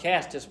would not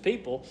cast His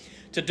people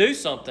to do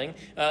something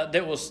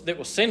that was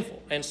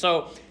sinful, and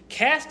so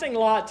casting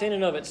lots in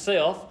and of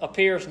itself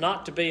appears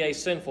not to be a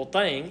sinful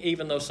thing,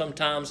 even though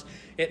sometimes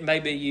it may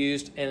be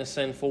used in a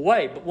sinful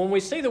way. But when we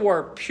see the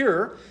word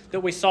pure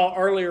that we saw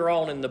earlier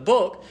on in the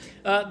book,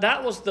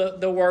 that was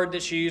the word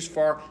that's used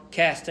for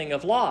casting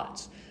of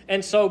lots.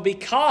 And so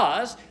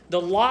because the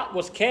lot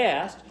was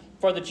cast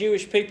for the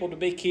Jewish people to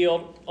be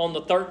killed on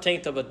the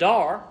 13th of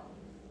Adar,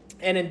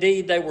 and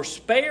indeed they were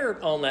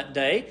spared on that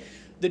day,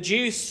 the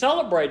Jews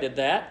celebrated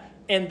that,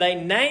 and they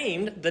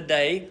named the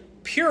day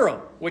Purim,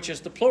 which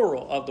is the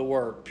plural of the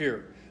word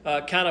pure,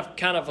 kind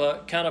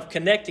of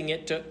connecting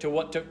it to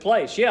what took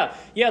place. Yeah,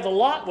 the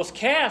lot was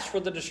cast for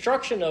the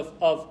destruction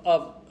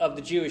of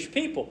the Jewish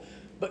people,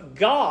 but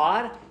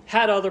God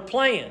had other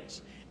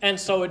plans, and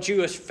so a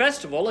Jewish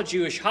festival, a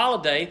Jewish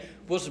holiday,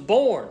 was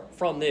born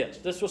from this.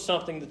 This was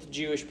something that the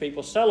Jewish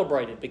people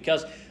celebrated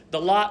because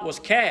the lot was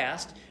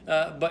cast,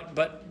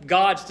 but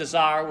God's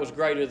desire was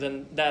greater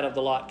than that of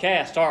the lot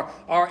cast.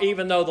 Or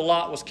even though the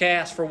lot was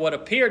cast for what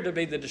appeared to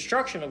be the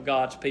destruction of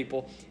God's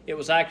people, it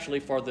was actually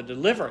for the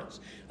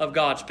deliverance of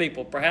God's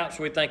people. Perhaps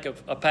we think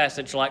of a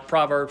passage like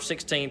Proverbs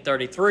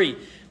 16:33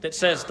 that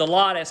says, "The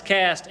lot is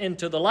cast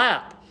into the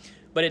lap,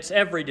 but its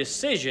every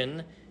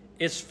decision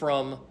is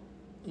from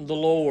the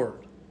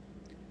Lord.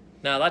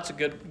 Now, that's a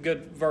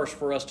good verse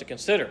for us to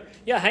consider.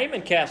 Yeah,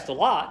 Haman cast a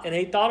lot, and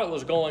he thought it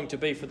was going to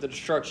be for the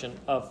destruction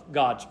of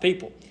God's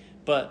people.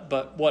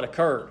 But what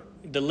occurred?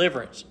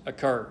 Deliverance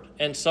occurred.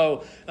 And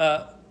so,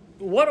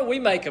 what do we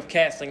make of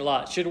casting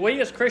lots? Should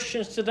we as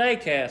Christians today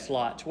cast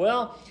lots?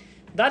 Well,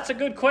 that's a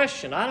good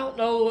question. I don't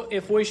know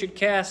if we should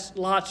cast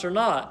lots or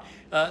not.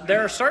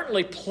 There are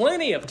certainly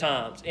plenty of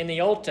times in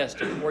the Old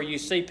Testament where you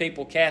see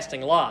people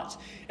casting lots,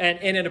 and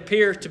it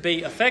appears to be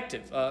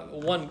effective.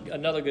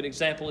 Another good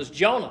example is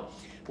Jonah.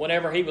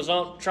 Whenever he was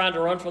trying to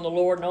run from the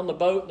Lord and on the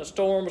boat and the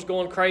storm was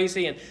going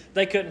crazy and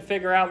they couldn't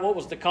figure out what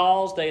was the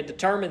cause, they had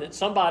determined that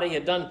somebody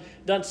had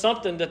done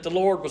something that the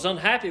Lord was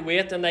unhappy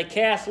with, and they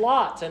cast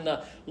lots, and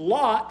the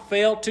lot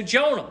fell to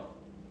Jonah.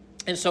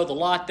 And so the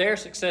lot there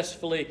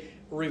successfully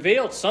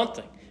revealed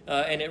something.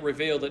 And it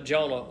revealed that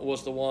Jonah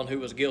was the one who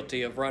was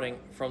guilty of running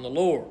from the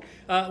Lord.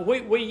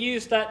 We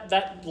use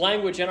that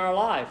language in our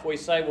life. We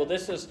say, well,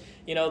 this is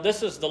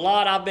the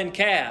lot I've been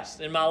cast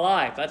in my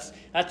life. That's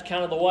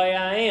kind of the way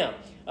I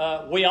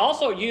am. We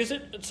also use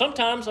it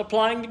sometimes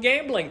applying to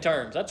gambling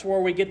terms. That's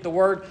where we get the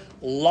word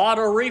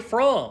lottery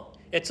from.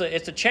 It's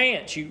a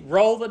chance. You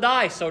roll the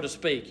dice, so to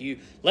speak. You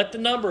let the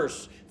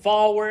numbers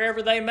fall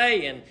wherever they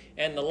may,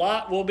 and the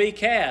lot will be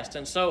cast.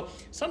 And so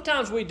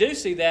sometimes we do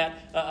see that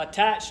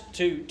attached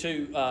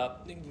to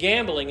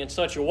gambling in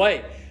such a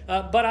way.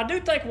 But I do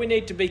think we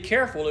need to be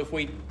careful if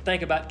we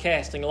think about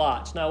casting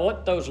lots. Now,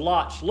 what those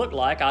lots look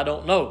like, I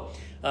don't know.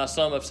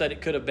 Some have said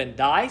it could have been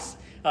dice.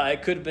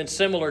 It could have been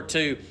similar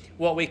to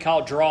what we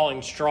call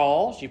drawing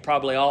straws. You've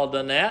probably all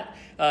done that.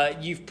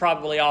 You've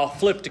probably all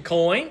flipped a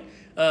coin.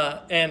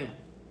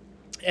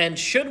 And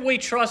should we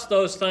trust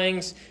those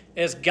things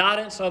as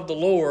guidance of the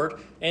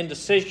Lord in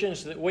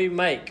decisions that we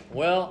make?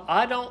 Well,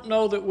 I don't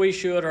know that we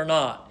should or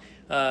not.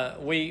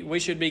 We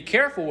should be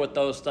careful with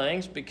those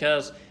things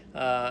because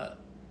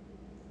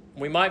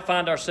we might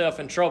find ourselves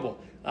in trouble.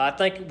 I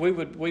think we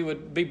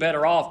would be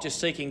better off just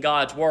seeking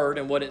God's Word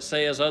and what it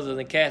says other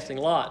than casting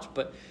lots.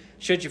 But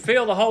should you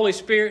feel the Holy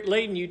Spirit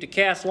leading you to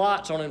cast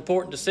lots on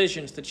important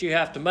decisions that you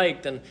have to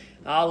make, then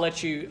I'll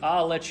let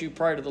you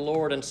pray to the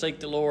Lord and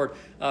seek the Lord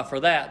for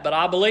that. But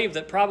I believe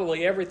that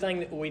probably everything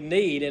that we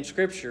need in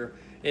Scripture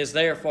is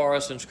there for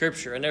us in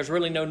Scripture, and there's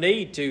really no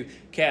need to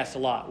cast a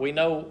lot. We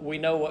know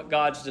what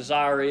God's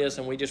desire is,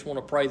 and we just want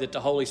to pray that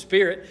the Holy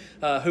Spirit,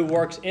 who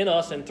works in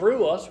us and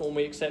through us when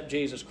we accept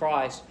Jesus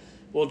Christ,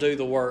 will do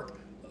the work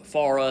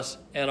for us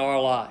in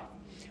our life.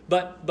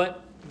 But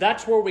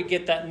that's where we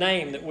get that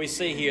name that we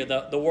see here,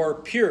 the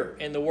word pure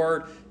and the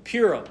word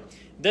Purim.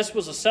 This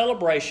was a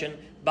celebration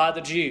by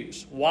the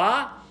Jews.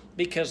 Why?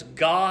 Because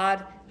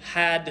God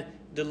had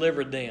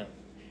delivered them.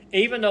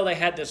 Even though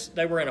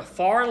they were in a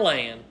foreign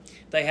land,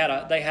 they had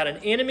an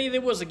enemy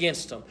that was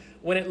against them.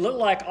 When it looked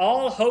like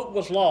all hope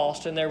was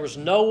lost and there was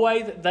no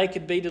way that they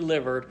could be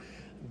delivered,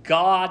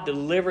 God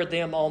delivered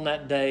them on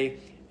that day.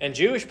 And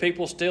Jewish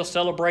people still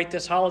celebrate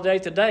this holiday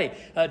today.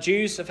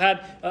 Jews have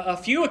had a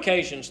few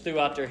occasions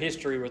throughout their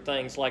history where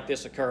things like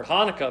this occurred.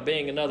 Hanukkah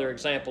being another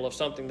example of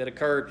something that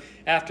occurred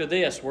after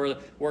this,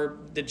 where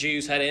the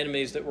Jews had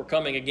enemies that were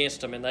coming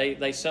against them, and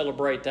they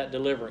celebrate that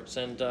deliverance.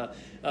 And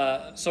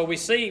so we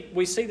see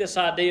this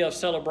idea of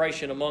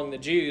celebration among the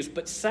Jews.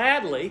 But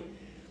sadly,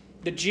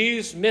 the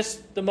Jews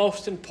missed the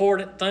most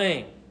important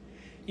thing.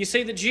 You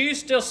see, the Jews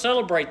still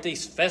celebrate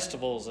these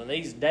festivals and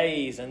these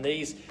days and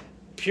these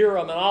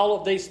Purim and all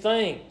of these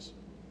things.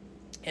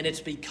 And it's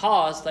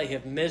because they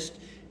have missed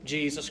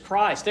Jesus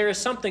Christ. There is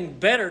something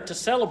better to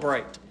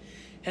celebrate.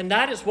 And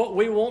that is what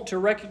we want to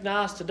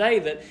recognize today,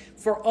 that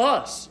for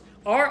us,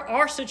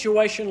 our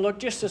situation looked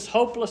just as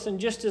hopeless and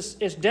just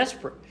as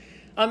desperate.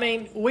 I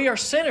mean, we are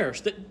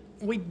sinners that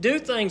we do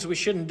things we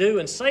shouldn't do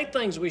and say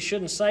things we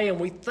shouldn't say, and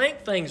we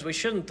think things we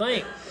shouldn't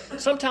think.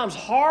 Sometimes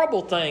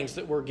horrible things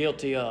that we're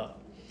guilty of.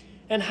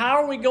 And how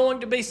are we going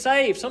to be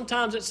saved?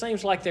 Sometimes it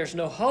seems like there's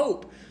no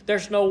hope.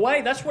 There's no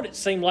way. That's what it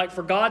seemed like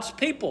for God's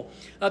people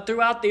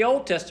throughout the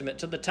Old Testament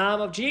to the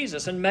time of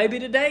Jesus. And maybe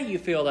today you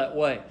feel that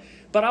way.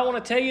 But I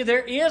want to tell you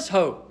there is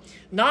hope.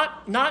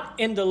 Not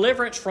in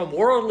deliverance from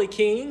worldly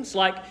kings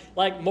like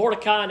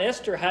Mordecai and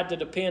Esther had to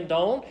depend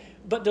on,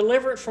 but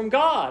deliverance from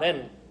God.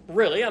 And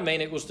really, I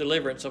mean, it was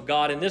deliverance of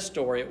God in this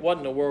story. It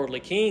wasn't a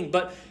worldly king.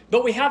 But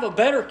we have a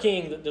better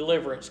king that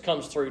deliverance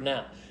comes through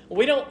now.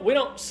 We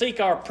don't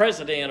seek our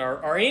president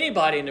or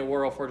anybody in the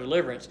world for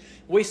deliverance.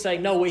 We say,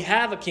 no, we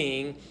have a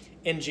king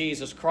in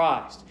Jesus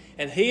Christ.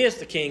 And He is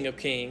the King of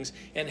Kings,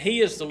 and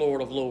He is the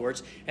Lord of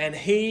Lords, and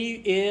He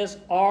is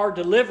our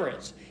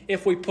deliverance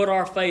if we put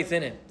our faith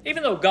in Him.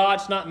 Even though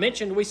God's not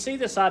mentioned, we see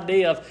this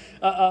idea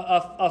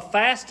of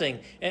fasting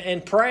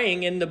and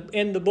praying in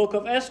the book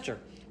of Esther.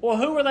 Well,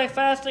 who were they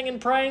fasting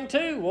and praying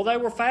to? Well, they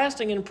were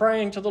fasting and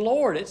praying to the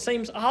Lord. It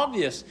seems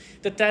obvious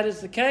that is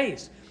the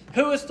case.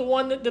 Who is the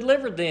one that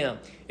delivered them?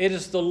 It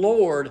is the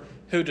Lord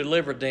who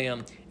delivered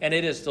them, and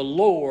it is the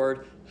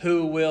Lord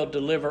who will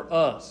deliver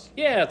us.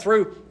 Yeah,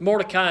 through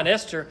Mordecai and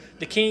Esther,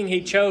 the king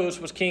He chose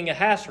was King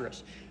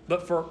Ahasuerus.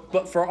 But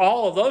for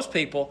all of those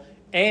people,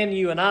 and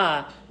you and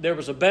I, there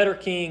was a better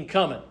king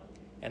coming,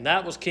 and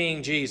that was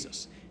King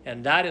Jesus.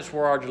 And that is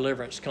where our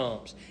deliverance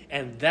comes.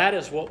 And that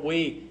is what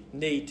we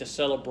need to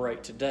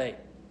celebrate today.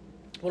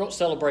 We don't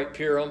celebrate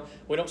Purim.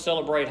 We don't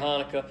celebrate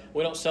Hanukkah.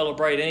 We don't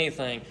celebrate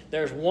anything.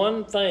 There's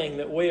one thing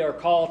that we are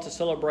called to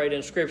celebrate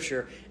in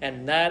Scripture,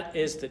 and that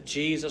is that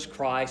Jesus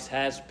Christ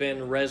has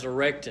been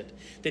resurrected.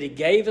 That He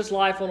gave His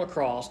life on a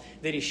cross,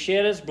 that He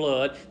shed His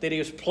blood, that He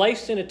was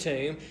placed in a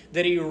tomb,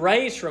 that He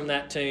raised from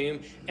that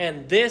tomb,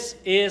 and this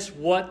is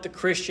what the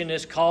Christian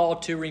is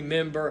called to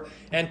remember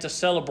and to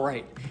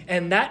celebrate.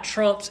 And that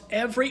trumps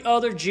every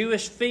other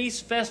Jewish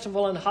feast,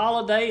 festival, and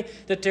holiday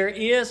that there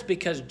is,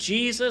 because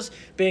Jesus,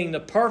 being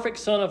the perfect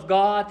Son of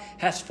God,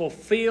 has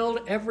fulfilled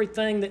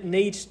everything that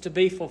needs to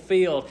be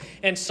fulfilled.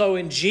 And so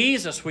in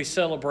Jesus we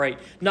celebrate,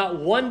 not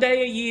one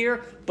day a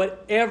year,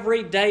 but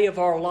every day of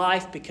our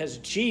life, because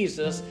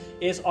Jesus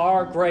is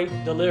our great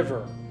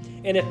deliverer.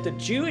 And if the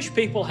Jewish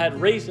people had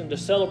reason to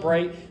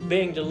celebrate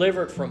being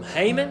delivered from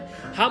Haman,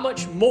 how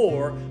much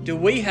more do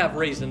we have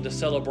reason to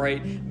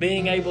celebrate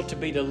being able to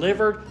be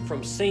delivered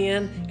from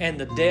sin and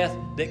the death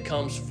that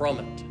comes from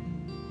it?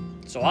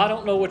 So I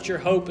don't know what your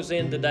hope is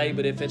in today,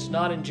 but if it's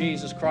not in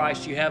Jesus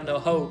Christ, you have no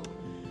hope.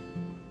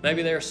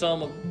 Maybe there are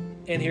some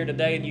in here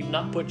today and you've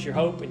not put your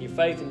hope and your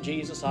faith in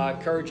Jesus. I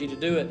encourage you to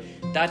do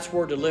it. That's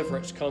where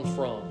deliverance comes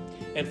from.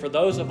 And for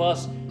those of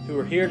us who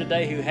are here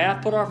today who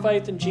have put our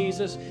faith in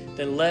Jesus,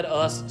 then let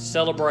us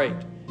celebrate.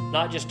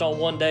 Not just on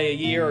one day a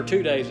year or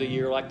 2 days a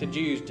year like the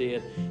Jews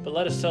did, but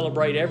let us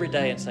celebrate every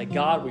day and say,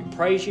 God, we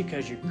praise you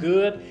because you're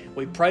good.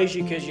 We praise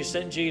you because you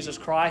sent Jesus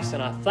Christ.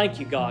 And I thank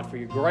you, God, for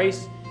your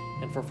grace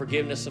and for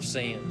forgiveness of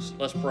sins.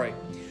 Let's pray.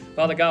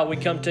 Father God, we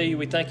come to you.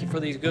 We thank you for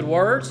these good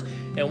words,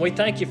 and we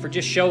thank you for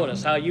just showing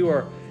us how you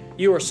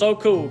are so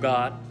cool,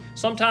 God.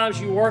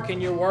 Sometimes you work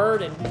in your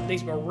word in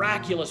these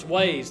miraculous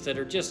ways that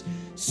are just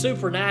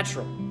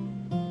supernatural.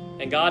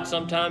 And God,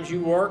 sometimes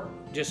you work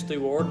just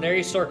through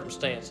ordinary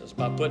circumstances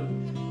by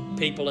putting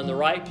people in the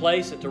right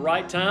place at the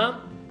right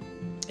time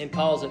and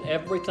causing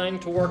everything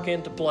to work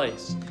into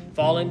place,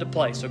 fall into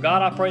place. So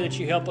God, I pray that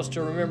you help us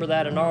to remember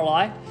that in our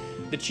life,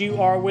 that you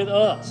are with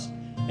us.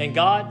 And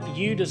God,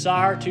 you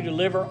desire to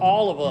deliver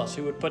all of us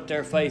who would put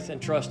their faith and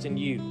trust in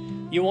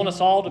you. You want us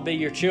all to be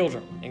your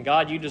children. And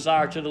God, you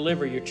desire to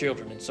deliver your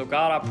children. And so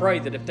God, I pray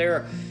that if there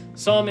are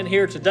some in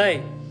here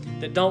today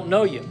that don't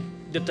know you,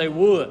 that they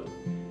would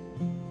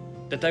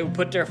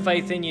put their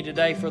faith in you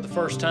today for the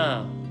first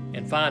time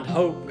and find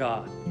hope,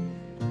 God.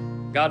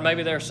 God,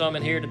 maybe there are some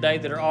in here today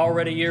that are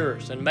already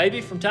yours. And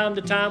maybe from time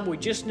to time we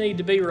just need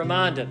to be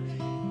reminded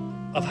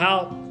of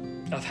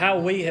how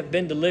we have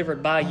been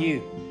delivered by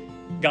you.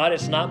 God,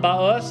 it's not by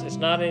us. It's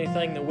not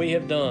anything that we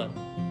have done.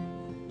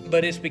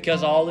 But it's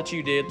because of all that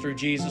you did through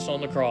Jesus on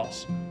the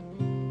cross.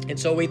 And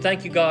so we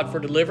thank you, God, for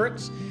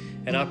deliverance.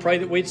 And I pray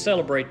that we'd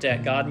celebrate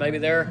that, God. Maybe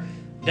there are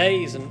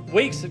days and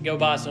weeks that go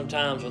by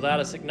sometimes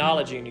without us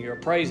acknowledging you or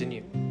praising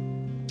you.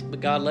 But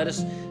God, let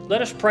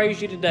us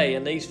praise you today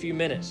in these few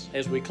minutes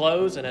as we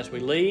close and as we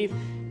leave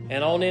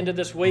and on into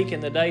this week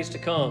and the days to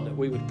come, that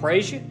we would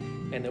praise you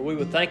and that we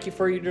would thank you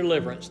for your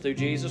deliverance through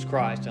Jesus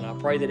Christ. And I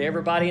pray that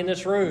everybody in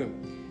this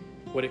room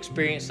would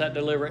experience that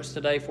deliverance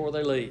today before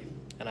they leave.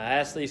 And I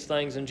ask these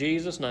things in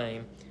Jesus'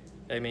 name.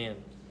 Amen.